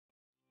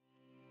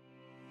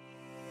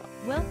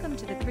Welcome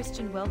to the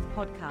Christian Wealth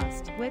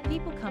Podcast, where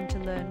people come to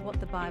learn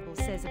what the Bible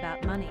says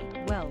about money,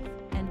 wealth,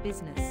 and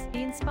business.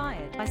 Be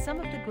inspired by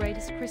some of the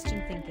greatest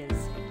Christian thinkers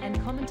and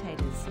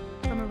commentators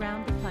from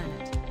around the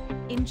planet.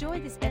 Enjoy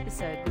this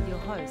episode with your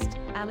host,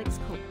 Alex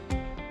Cook.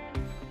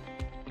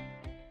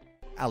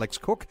 Alex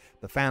Cook,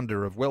 the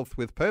founder of Wealth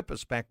with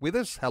Purpose, back with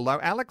us. Hello,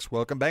 Alex.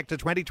 Welcome back to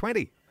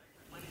 2020.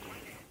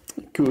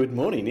 Good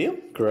morning, Neil.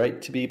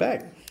 Great to be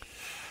back.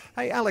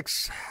 Hey,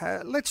 Alex,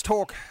 let's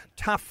talk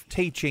tough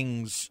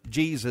teachings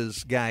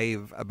Jesus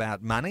gave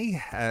about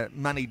money.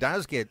 Money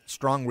does get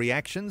strong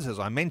reactions, as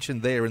I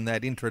mentioned there in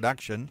that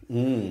introduction.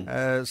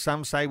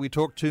 Some say we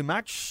talk too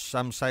much,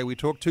 some say we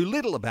talk too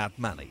little about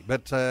money.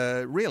 But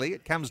really,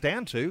 it comes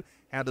down to,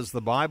 how does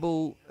the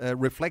Bible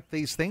reflect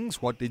these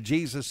things? What did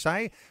Jesus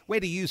say? Where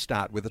do you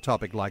start with a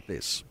topic like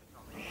this?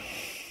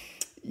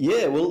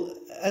 Yeah, well,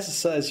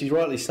 as you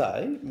rightly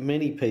say,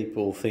 many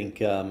people think,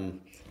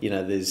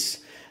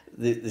 there's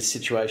the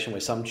situation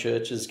where some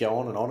churches go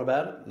on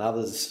about it and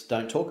others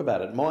don't talk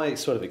about it. My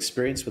sort of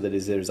experience with it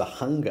is there's a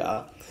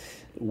hunger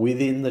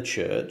within the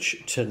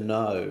church to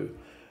know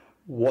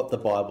what the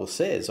Bible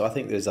says. I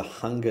think there's a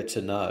hunger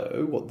to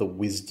know what the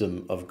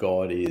wisdom of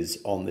God is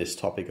on this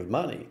topic of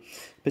money,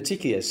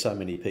 particularly as so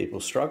many people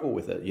struggle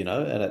with it, and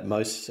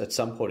at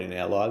some point in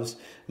our lives,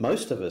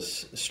 most of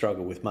us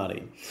struggle with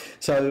money.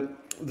 So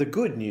the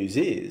good news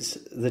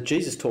is that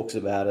Jesus talks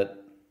about it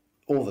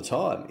all the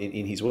time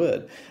in his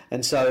word.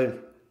 And so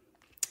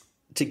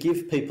to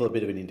give people a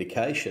bit of an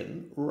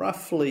indication,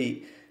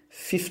 roughly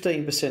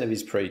 15% of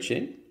his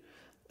preaching,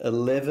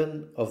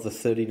 11 of the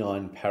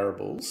 39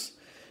 parables,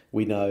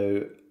 we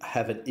know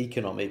have an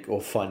economic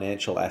or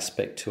financial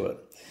aspect to it.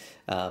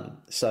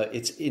 So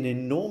it's an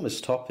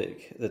enormous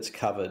topic that's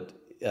covered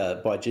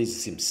by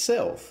Jesus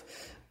himself.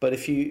 But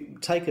if you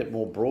take it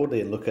more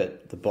broadly and look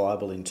at the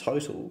Bible in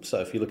total,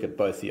 so if you look at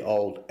both the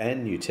Old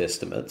and New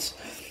Testaments,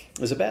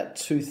 there's about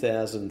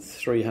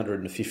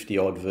 2,350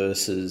 odd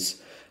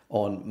verses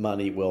on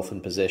money, wealth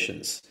and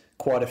possessions.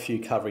 Quite a few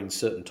covering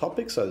certain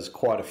topics. So there's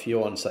quite a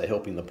few on, say,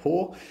 helping the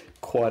poor,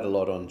 quite a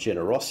lot on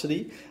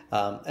generosity,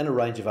 and a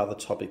range of other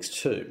topics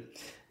too.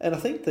 And I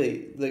think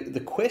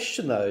the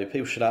question, though,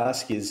 people should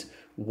ask is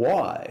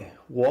why?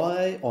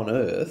 Why on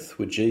earth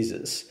would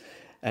Jesus,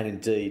 and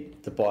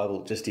indeed the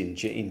Bible just in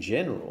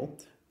general,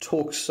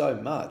 talk so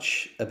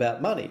much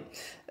about money?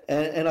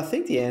 And I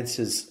think the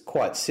answer is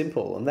quite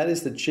simple, and that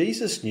is that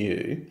Jesus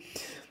knew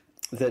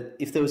that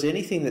if there was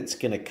anything that's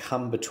going to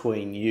come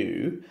between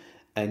you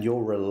and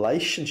your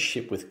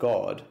relationship with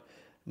God,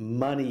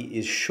 money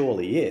is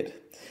surely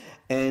it.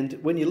 And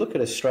when you look at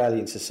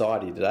Australian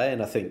society today,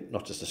 and I think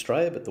not just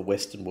Australia, but the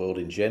Western world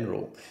in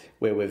general,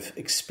 where we've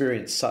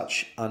experienced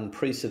such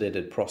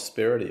unprecedented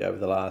prosperity over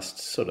the last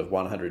sort of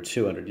 100,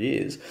 200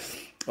 years,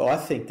 I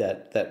think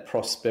that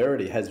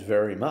prosperity has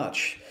very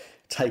much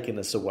taken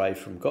us away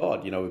from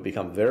God. We've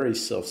become very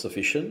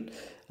self-sufficient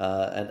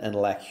and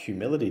lack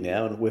humility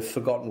now, and we've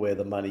forgotten where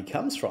the money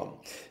comes from.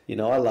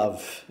 I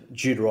love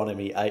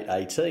Deuteronomy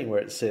 8:18,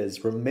 where it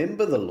says,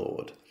 "Remember the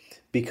Lord,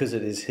 because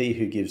it is he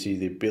who gives you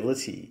the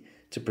ability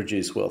to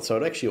produce wealth." So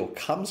it actually all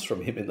comes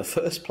from him in the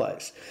first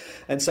place.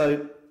 And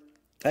so,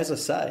 as I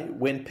say,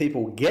 when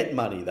people get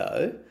money,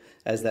 though,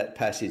 as that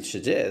passage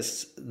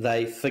suggests,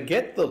 they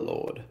forget the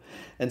Lord.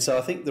 And so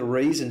I think the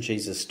reason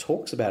Jesus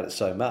talks about it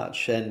so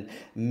much, and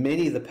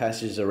many of the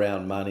passages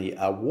around money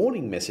are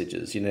warning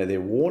messages.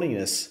 They're warning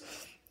us,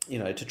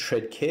 to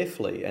tread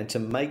carefully and to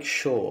make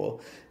sure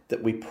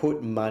that we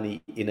put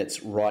money in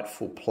its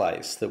rightful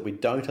place, that we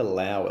don't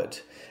allow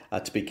it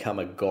to become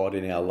a god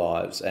in our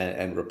lives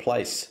and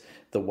replace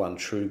the one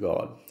true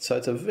God. So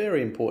it's a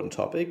very important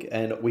topic,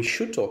 and we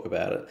should talk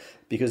about it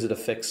because it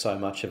affects so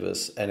much of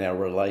us and our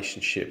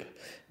relationship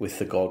with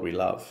the God we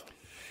love.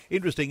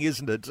 Interesting,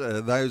 isn't it?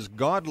 Those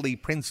godly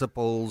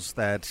principles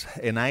that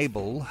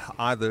enable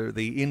either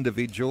the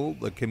individual,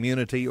 the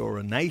community, or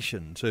a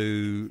nation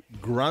to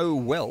grow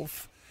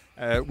wealth,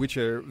 which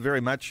are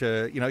very much,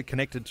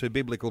 connected to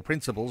biblical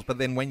principles. But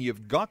then when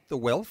you've got the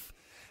wealth,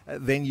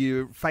 then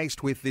you're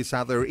faced with this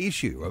other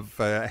issue of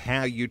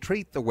how you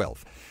treat the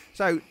wealth.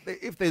 So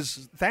if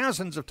there's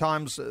thousands of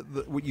times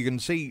you can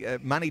see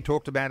money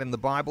talked about in the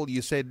Bible,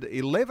 you said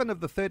 11 of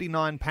the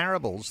 39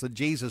 parables that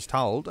Jesus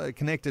told are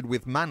connected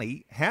with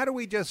money. How do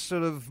we just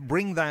sort of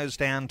bring those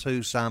down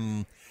to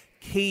some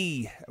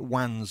key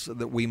ones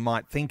that we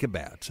might think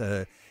about,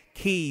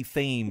 key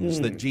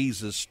themes that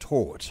Jesus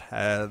taught,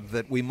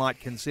 that we might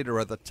consider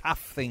are the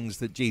tough things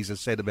that Jesus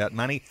said about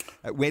money?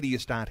 Where do you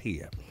start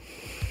here?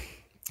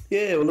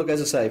 Yeah, well, look,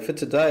 as I say, for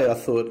today, I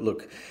thought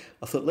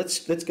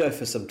let's go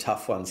for some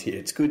tough ones here.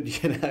 It's good,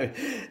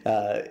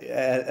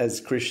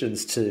 as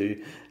Christians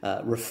to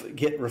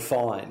get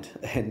refined,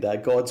 and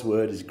God's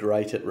word is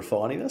great at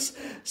refining us.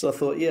 So I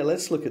thought,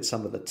 let's look at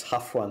some of the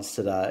tough ones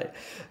today.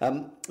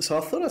 So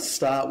I thought I'd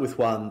start with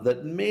one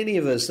that many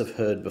of us have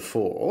heard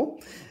before,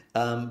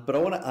 but I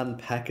want to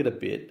unpack it a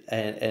bit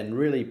and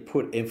really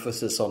put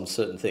emphasis on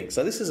certain things.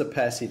 So this is a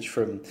passage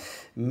from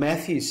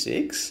Matthew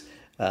 6,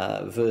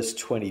 verse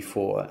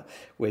 24,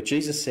 where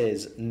Jesus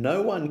says,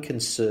 "No one can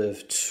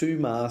serve two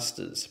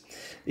masters.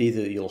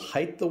 Either you'll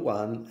hate the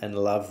one and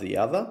love the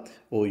other,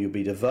 or you'll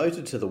be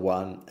devoted to the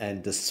one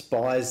and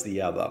despise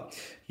the other.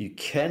 You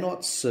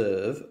cannot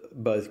serve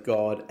both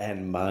God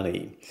and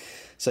money."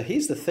 So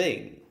here's the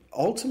thing.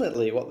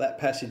 Ultimately, what that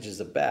passage is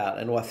about,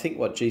 and I think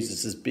what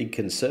Jesus' big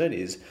concern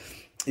is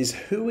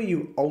who are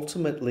you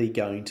ultimately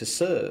going to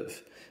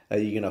serve? Are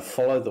you going to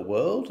follow the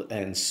world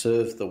and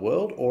serve the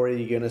world, or are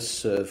you going to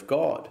serve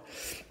God?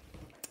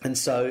 And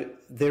so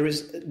there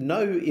is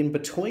no in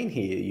between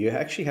here. You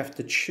actually have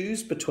to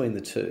choose between the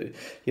two.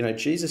 You know,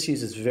 Jesus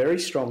uses very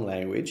strong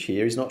language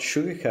here. He's not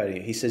sugarcoating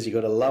it. He says you've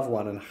got to love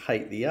one and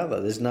hate the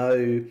other. There's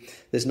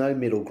no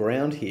middle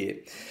ground here.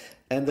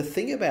 And the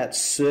thing about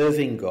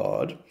serving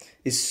God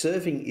is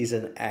serving is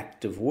an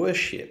act of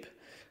worship.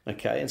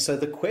 Okay, and so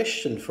the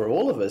question for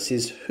all of us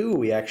is, who are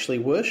we actually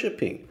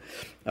worshipping?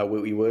 Are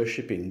we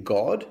worshipping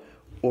God,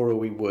 or are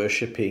we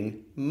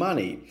worshipping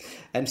money?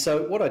 And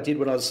so what I did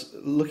when I was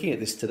looking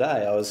at this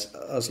today, I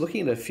was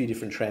looking at a few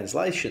different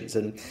translations,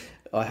 and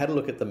I had a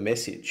look at the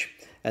Message.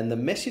 And the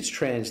Message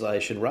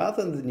translation,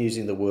 rather than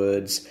using the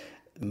words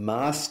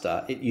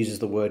master, it uses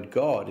the word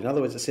God. In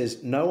other words, it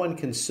says no one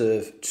can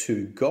serve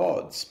two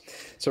gods.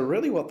 So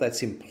really what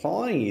that's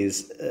implying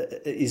is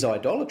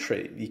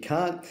idolatry. You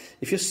can't,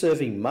 if you're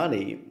serving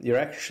money, you're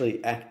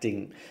actually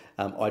acting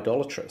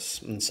idolatrous.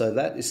 And so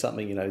that is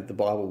something, you know, the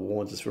Bible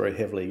warns us very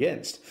heavily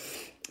against.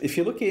 If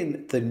you look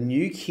in the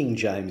New King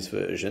James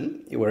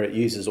Version, where it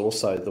uses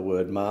also the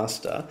word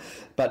master,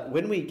 but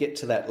when we get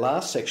to that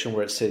last section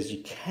where it says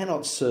you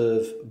cannot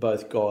serve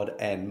both God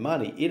and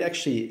money, it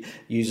actually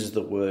uses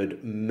the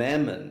word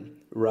mammon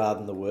rather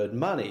than the word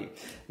money.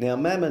 Now,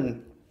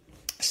 mammon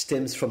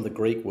stems from the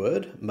Greek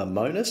word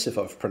mammonis, if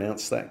I've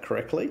pronounced that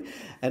correctly,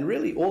 and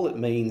really all it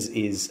means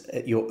is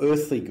your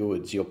earthly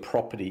goods, your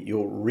property,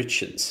 your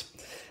riches.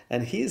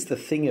 And here's the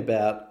thing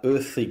about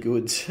earthly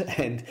goods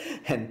and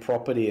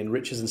property and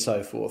riches and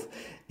so forth,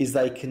 is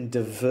they can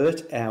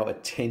divert our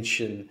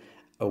attention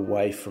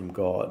away from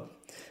God.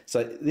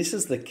 So this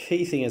is the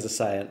key thing, as I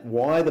say, and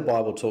why the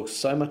Bible talks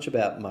so much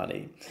about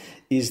money,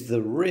 is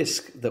the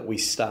risk that we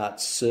start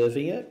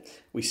serving it,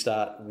 we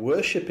start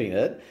worshipping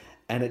it,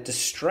 and it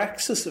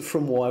distracts us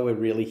from why we're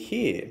really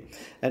here.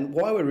 And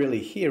why we're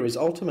really here is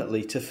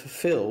ultimately to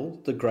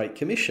fulfill the Great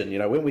Commission. You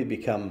know, when we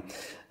become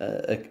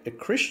a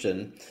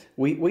Christian,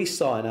 we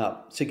sign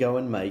up to go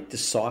and make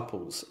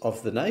disciples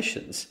of the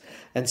nations.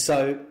 And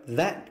so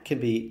that can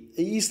be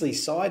easily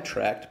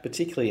sidetracked,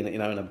 particularly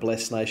in a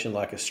blessed nation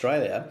like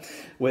Australia,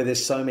 where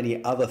there's so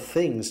many other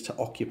things to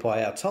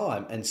occupy our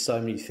time and so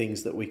many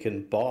things that we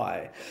can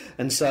buy.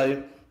 And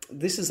so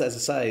this is, as I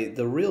say,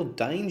 the real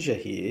danger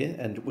here,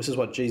 and this is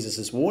what Jesus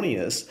is warning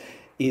us,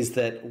 is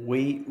that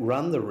we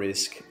run the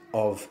risk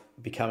of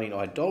becoming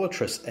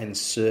idolatrous and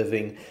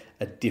serving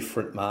a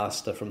different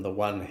master from the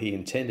one he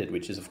intended,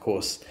 which is, of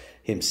course,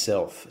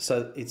 himself.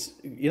 So it's,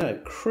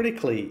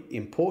 critically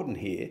important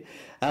here.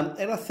 And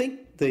I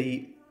think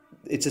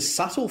it's a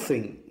subtle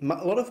thing.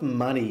 A lot of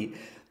money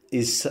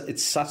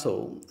it's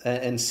subtle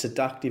and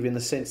seductive in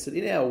the sense that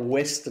in our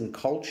Western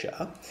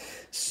culture,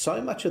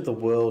 so much of the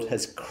world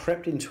has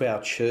crept into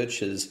our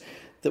churches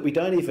that we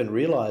don't even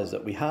realise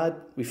that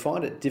we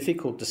find it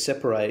difficult to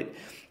separate,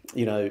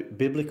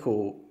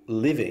 biblical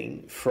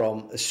living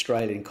from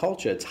Australian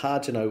culture. It's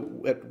hard to know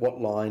at what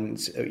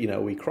lines,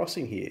 are we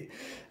crossing here.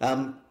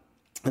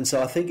 And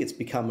so I think it's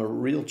become a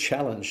real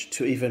challenge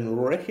to even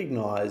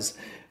recognise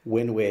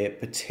when we're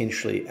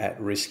potentially at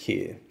risk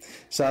here.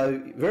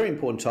 So very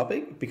important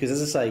topic, because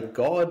as I say,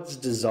 God's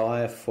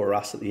desire for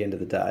us at the end of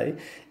the day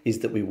is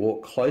that we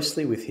walk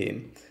closely with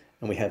him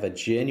and we have a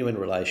genuine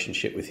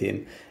relationship with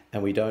him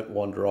and we don't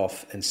wander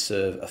off and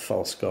serve a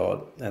false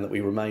god, and that we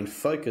remain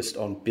focused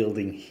on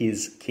building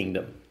his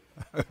kingdom.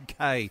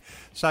 Okay,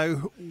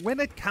 so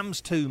when it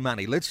comes to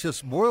money, let's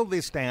just boil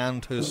this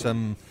down to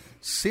some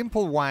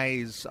simple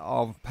ways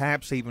of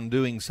perhaps even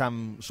doing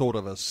some sort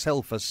of a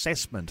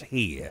self-assessment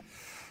here.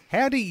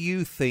 How do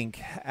you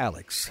think,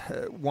 Alex,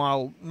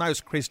 while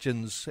most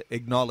Christians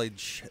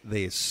acknowledge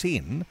their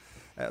sin,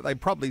 they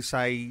probably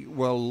say,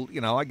 well,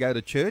 I go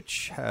to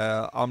church,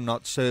 I'm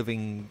not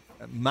serving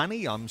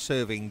money, I'm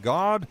serving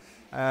God.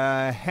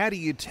 How do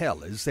you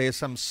tell? Is there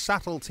some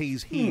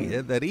subtleties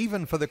here that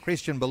even for the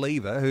Christian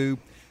believer who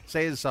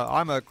says,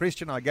 I'm a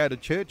Christian, I go to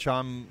church,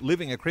 I'm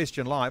living a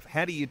Christian life,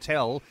 how do you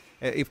tell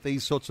if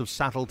these sorts of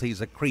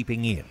subtleties are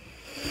creeping in?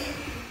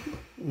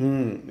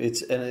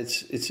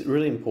 It's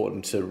really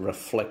important to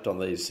reflect on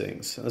these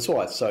things. And that's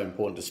why it's so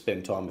important to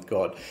spend time with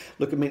God.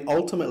 Look,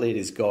 ultimately it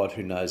is God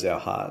who knows our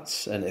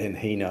hearts, and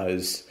he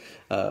knows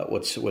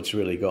what's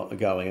really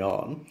going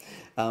on.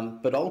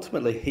 But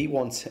ultimately he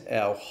wants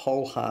our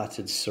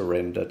wholehearted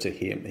surrender to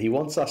him. He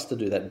wants us to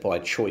do that by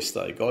choice,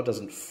 though. God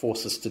doesn't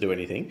force us to do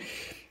anything.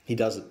 He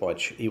does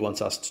it he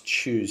wants us to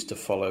choose to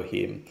follow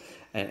him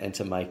and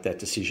to make that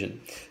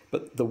decision.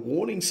 But the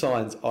warning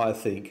signs, I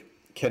think,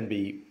 can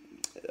be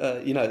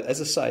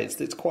as I say,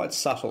 it's quite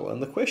subtle.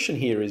 And the question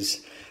here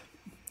is,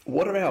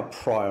 what are our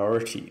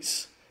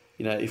priorities?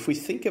 if we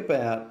think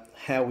about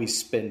how we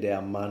spend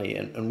our money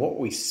and what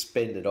we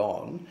spend it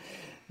on,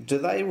 do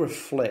they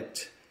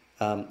reflect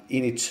an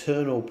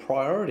eternal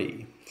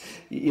priority?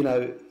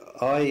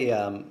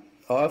 I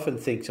often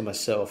think to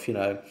myself,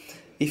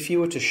 if you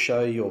were to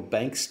show your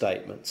bank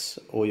statements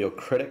or your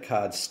credit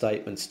card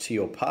statements to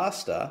your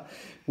pastor,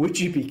 would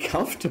you be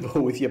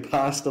comfortable with your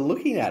pastor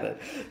looking at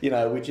it?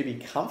 Would you be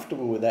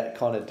comfortable with that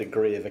kind of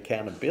degree of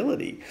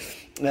accountability?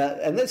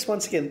 And that's,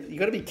 once again, you've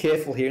got to be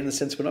careful here in the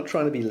sense we're not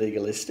trying to be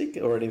legalistic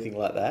or anything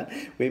like that.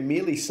 We're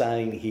merely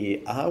saying here,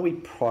 are we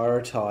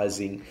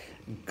prioritising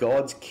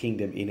God's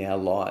kingdom in our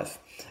life?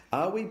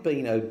 Are we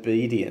being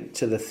obedient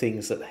to the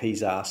things that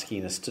he's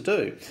asking us to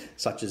do,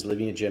 such as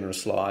living a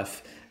generous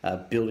life,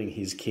 building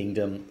his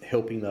kingdom,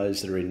 helping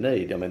those that are in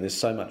need? I mean, there's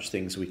so much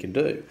things we can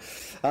do.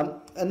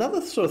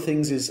 Another sort of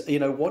things is,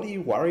 what are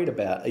you worried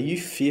about? Are you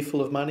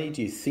fearful of money?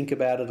 Do you think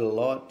about it a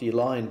lot? Do you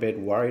lie in bed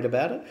worried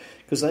about it?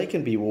 Because they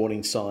can be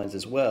warning signs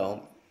as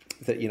well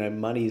that,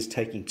 money is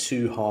taking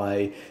too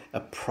high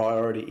a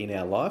priority in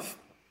our life.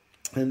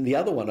 And the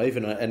other one, I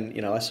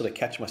sort of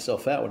catch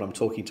myself out when I'm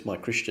talking to my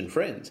Christian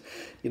friends.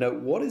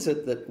 What is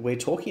it that we're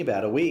talking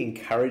about? Are we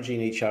encouraging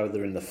each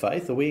other in the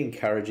faith? Are we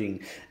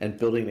encouraging and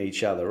building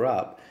each other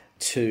up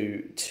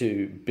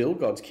to build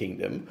God's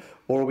kingdom?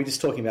 Or are we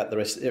just talking about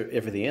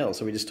everything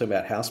else? Are we just talking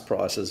about house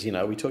prices?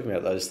 Are we talking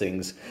about those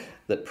things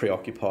that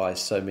preoccupy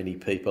so many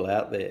people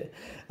out there?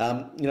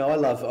 I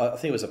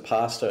think it was a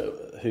pastor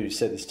who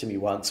said this to me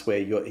once, where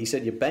he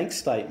said your bank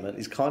statement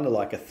is kind of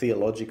like a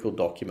theological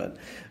document.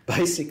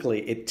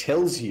 Basically, it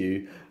tells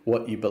you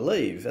what you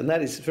believe, and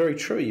that is very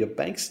true. Your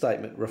bank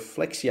statement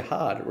reflects your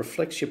heart, it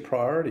reflects your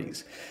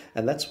priorities,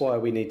 and that's why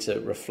we need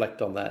to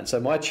reflect on that. And so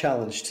my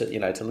challenge to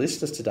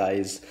listeners today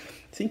is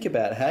think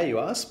about how you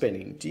are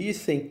spending. Do you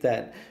think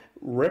that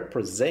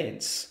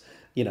represents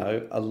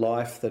a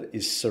life that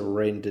is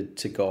surrendered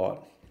to God?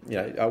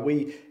 Are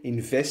we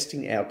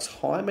investing our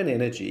time and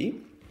energy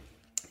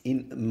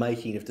in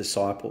making of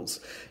disciples?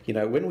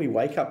 When we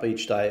wake up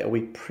each day, are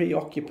we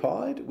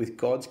preoccupied with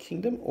God's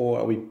kingdom, or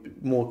are we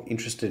more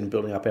interested in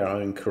building up our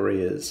own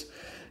careers?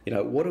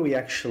 What are we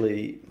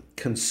actually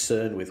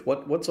concerned with?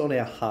 What's on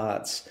our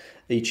hearts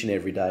each and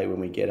every day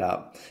when we get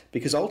up?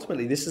 Because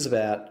ultimately this is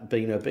about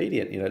being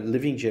obedient,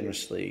 living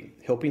generously,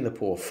 helping the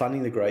poor,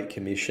 funding the Great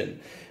Commission.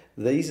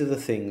 These are the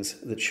things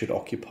that should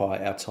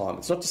occupy our time.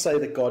 It's not to say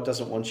that God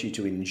doesn't want you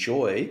to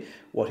enjoy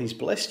what he's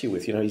blessed you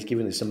with. He's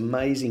given this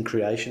amazing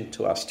creation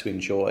to us to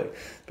enjoy,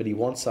 but he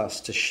wants us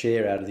to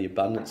share out of the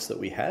abundance that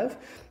we have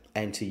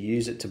and to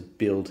use it to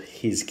build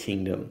his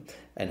kingdom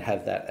and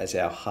have that as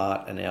our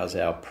heart and as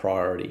our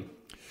priority.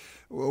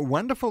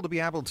 Wonderful to be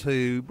able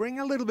to bring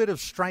a little bit of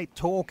straight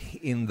talk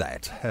in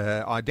that.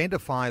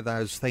 Identify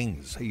those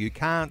things. You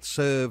can't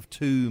serve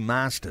two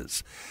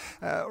masters.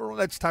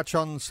 Let's touch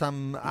on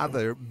some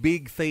other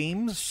big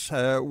themes.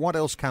 What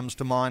else comes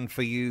to mind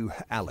for you,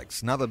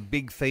 Alex? Another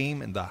big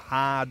theme in the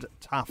hard,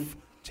 tough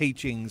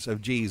teachings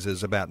of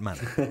Jesus about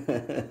money.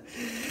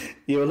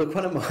 Look,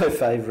 one of my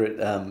favourite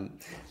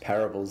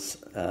parables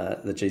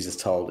that Jesus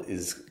told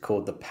is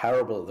called the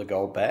parable of the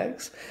gold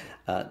bags.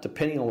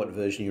 Depending on what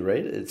version you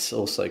read, it's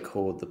also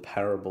called the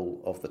parable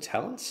of the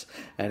talents.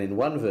 And in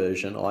one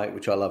version,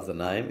 which I love the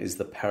name, is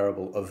the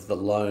parable of the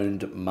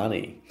loaned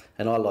money.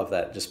 And I love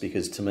that just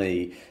because, to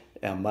me,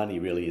 our money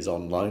really is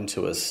on loan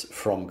to us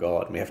from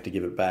God, and we have to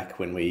give it back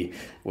when we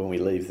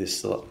leave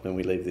this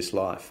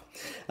life.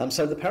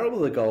 So the parable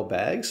of the gold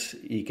bags,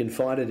 you can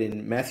find it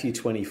in Matthew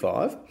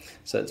 25,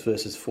 so it's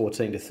verses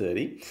 14 to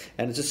 30,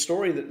 and it's a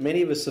story that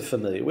many of us are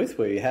familiar with,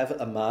 where you have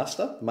a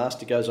master. The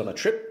master goes on a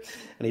trip,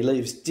 and he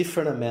leaves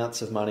different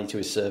amounts of money to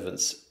his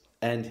servants,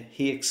 and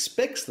he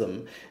expects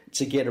them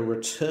to get a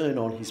return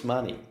on his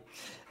money.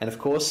 And of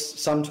course,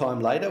 sometime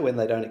later, when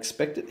they don't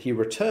expect it, he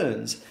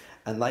returns,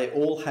 and they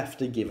all have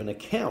to give an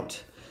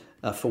account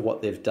for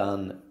what they've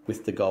done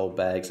with the gold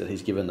bags that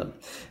he's given them.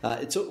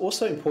 It's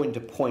also important to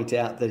point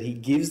out that he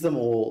gives them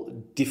all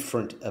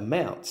different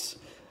amounts.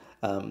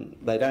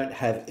 They don't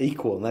have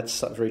equal, and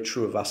that's very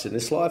true of us in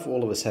this life.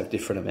 All of us have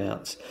different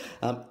amounts.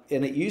 And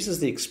it uses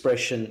the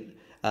expression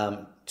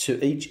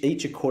to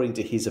each according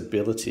to his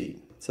ability.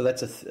 So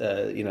that's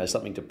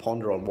something to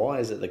ponder on. Why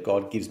is it that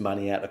God gives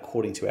money out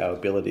according to our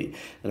ability?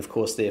 And of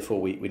course, therefore,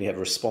 we have a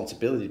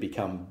responsibility to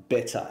become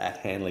better at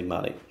handling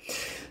money.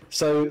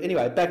 So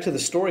anyway, back to the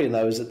story,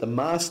 though, is that the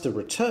master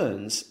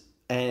returns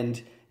and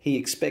he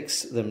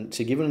expects them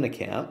to give an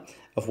account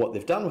of what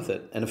they've done with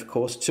it. And of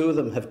course, two of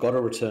them have got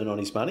a return on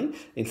his money.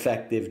 In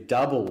fact, they've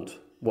doubled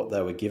what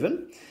they were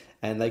given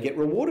and they get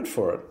rewarded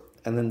for it.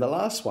 And then the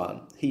last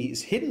one,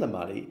 he's hidden the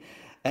money,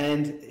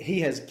 and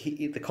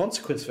the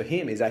consequence for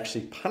him is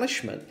actually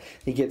punishment.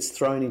 He gets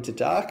thrown into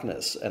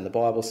darkness, and the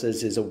Bible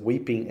says there's a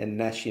weeping and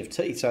gnashing of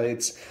teeth. So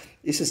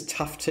this is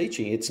tough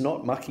teaching. It's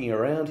not mucking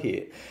around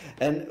here.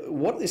 And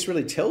what this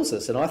really tells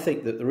us, and I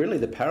think that really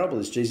the parable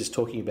is Jesus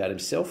talking about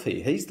himself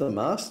here. He's the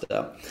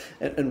master,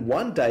 and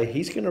one day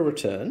he's going to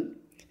return,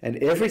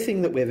 and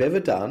everything that we've ever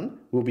done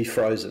will be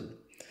frozen.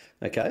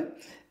 Okay?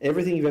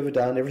 Everything you've ever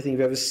done, everything you've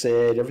ever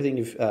said, everything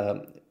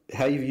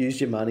how you've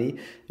used your money,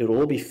 it'll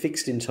all be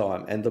fixed in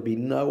time, and there'll be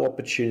no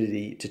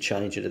opportunity to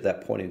change it at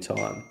that point in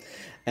time.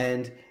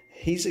 And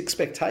his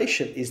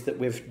expectation is that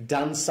we've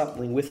done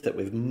something with it,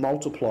 we've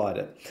multiplied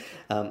it.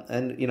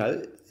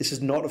 And, this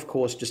is not, of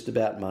course, just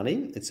about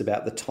money. It's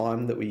about the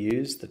time that we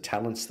use, the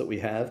talents that we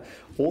have,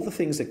 all the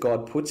things that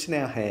God puts in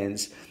our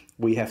hands,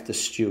 we have to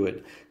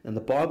steward. And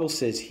the Bible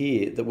says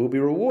here that we'll be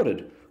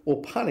rewarded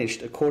or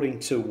punished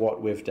according to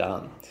what we've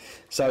done.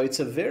 So it's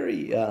a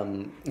very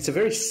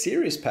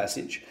serious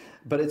passage,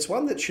 but it's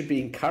one that should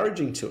be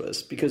encouraging to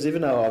us, because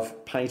even though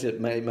I've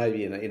painted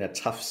maybe in a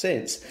tough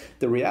sense,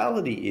 the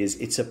reality is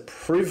it's a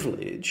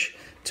privilege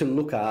to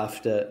look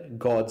after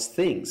God's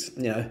things.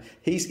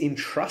 He's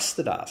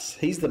entrusted us.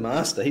 He's the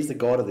master. He's the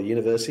God of the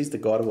universe. He's the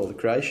God of all the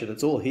creation.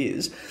 It's all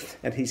his,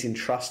 and he's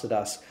entrusted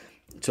us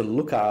to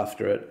look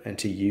after it and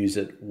to use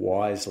it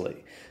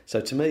wisely. So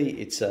to me,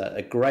 it's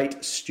a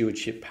great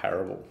stewardship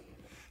parable.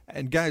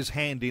 And goes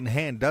hand in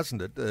hand,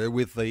 doesn't it,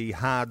 with the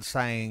hard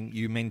saying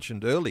you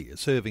mentioned earlier,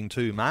 serving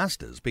two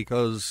masters,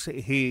 because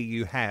here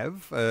you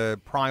have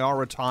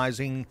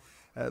prioritising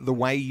the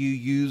way you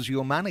use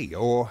your money,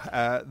 or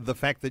the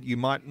fact that you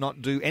might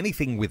not do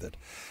anything with it.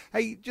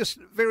 Hey, just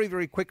very,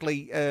 very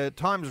quickly,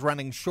 time's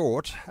running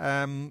short.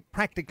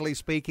 Practically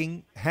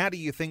speaking, how do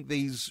you think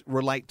these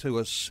relate to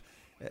us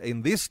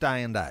in this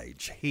day and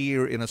age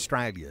here in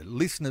Australia?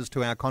 Listeners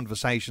to our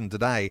conversation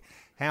today,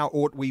 how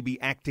ought we be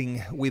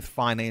acting with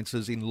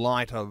finances in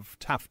light of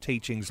tough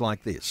teachings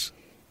like this?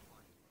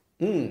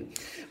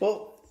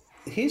 Well,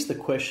 here's the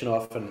question I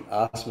often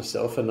ask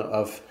myself, and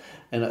I've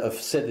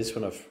said this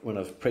when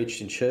I've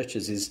preached in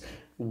churches, is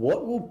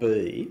what will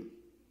be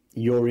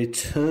your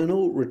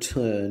eternal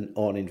return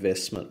on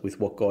investment with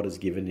what God has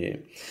given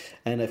you?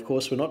 And of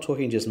course, we're not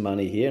talking just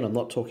money here, and I'm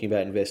not talking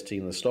about investing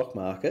in the stock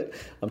market.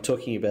 I'm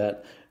talking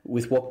about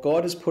with what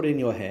God has put in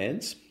your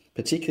hands,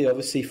 particularly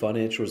obviously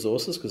financial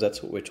resources, because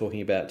that's what we're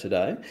talking about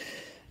today.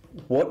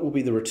 What will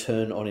be the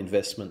return on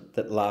investment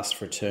that lasts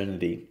for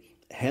eternity?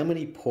 How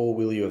many poor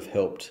will you have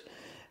helped?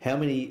 How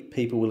many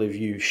people will have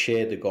you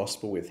shared the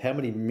gospel with? How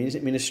many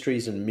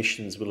ministries and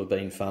missions will have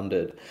been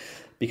funded?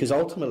 Because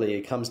ultimately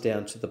it comes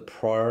down to the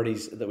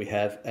priorities that we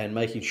have and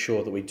making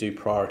sure that we do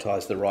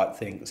prioritise the right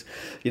things.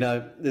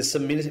 There's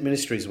some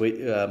ministries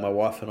my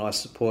wife and I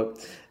support.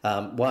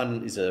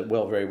 One is a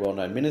very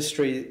well-known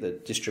ministry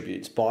that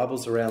distributes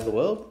Bibles around the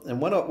world.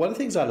 And one of the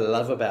things I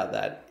love about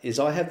that is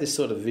I have this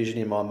sort of vision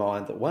in my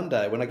mind that one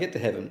day when I get to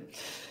heaven,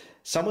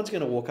 someone's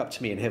going to walk up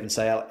to me in heaven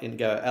and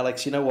go,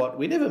 Alex, you know what?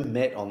 We never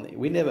met on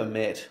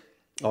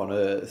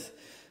earth,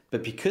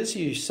 but because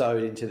you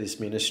sowed into this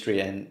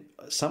ministry and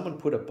someone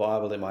put a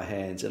Bible in my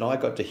hands and I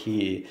got to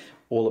hear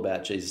all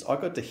about Jesus. I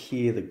got to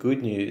hear the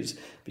good news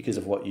because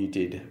of what you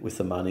did with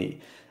the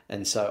money.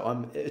 And so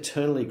I'm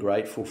eternally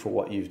grateful for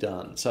what you've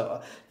done.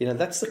 So,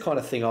 that's the kind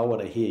of thing I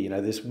want to hear,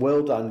 this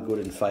well done, good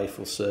and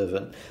faithful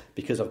servant,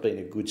 because I've been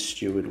a good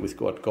steward with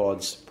what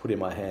God's put in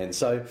my hands.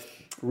 So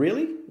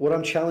really, what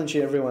I'm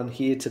challenging everyone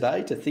here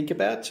today to think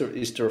about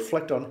is to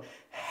reflect on,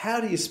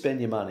 how do you spend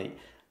your money?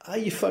 Are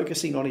you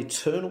focusing on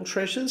eternal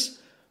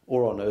treasures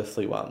or on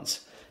earthly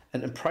ones?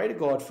 And pray to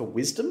God for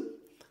wisdom,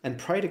 and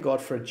pray to God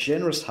for a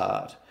generous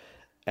heart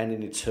and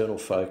an eternal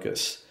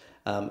focus,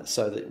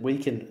 so that we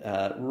can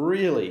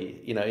really,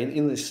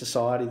 in this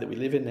society that we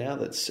live in now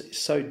that's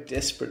so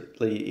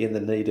desperately in the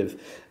need of,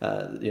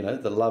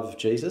 the love of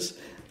Jesus,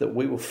 that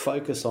we will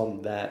focus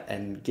on that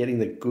and getting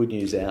the good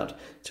news out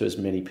to as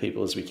many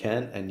people as we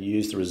can, and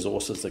use the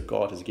resources that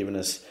God has given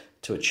us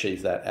to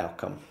achieve that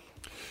outcome.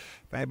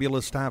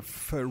 Fabulous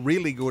stuff.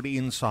 Really good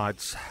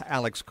insights,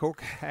 Alex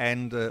Cook.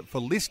 And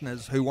for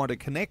listeners who want to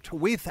connect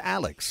with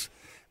Alex,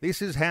 this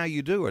is how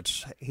you do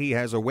it. He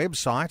has a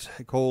website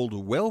called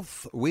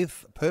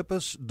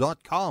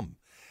wealthwithpurpose.com,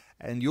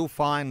 and you'll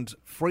find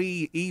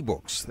free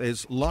ebooks.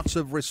 There's lots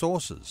of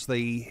resources.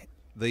 The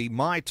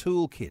My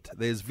Toolkit,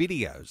 there's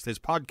videos, there's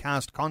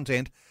podcast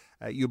content.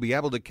 You'll be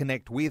able to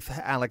connect with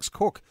Alex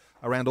Cook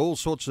around all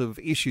sorts of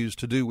issues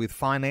to do with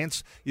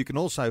finance. You can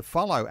also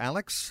follow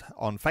Alex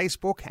on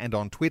Facebook and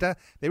on Twitter.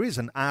 There is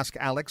an Ask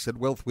Alex at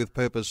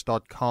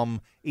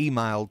wealthwithpurpose.com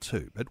email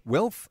too. But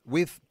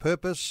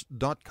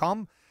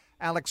wealthwithpurpose.com.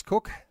 Alex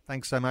Cook,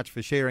 thanks so much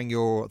for sharing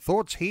your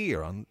thoughts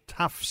here on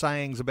tough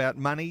sayings about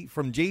money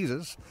from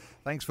Jesus.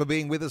 Thanks for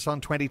being with us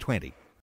on 2020.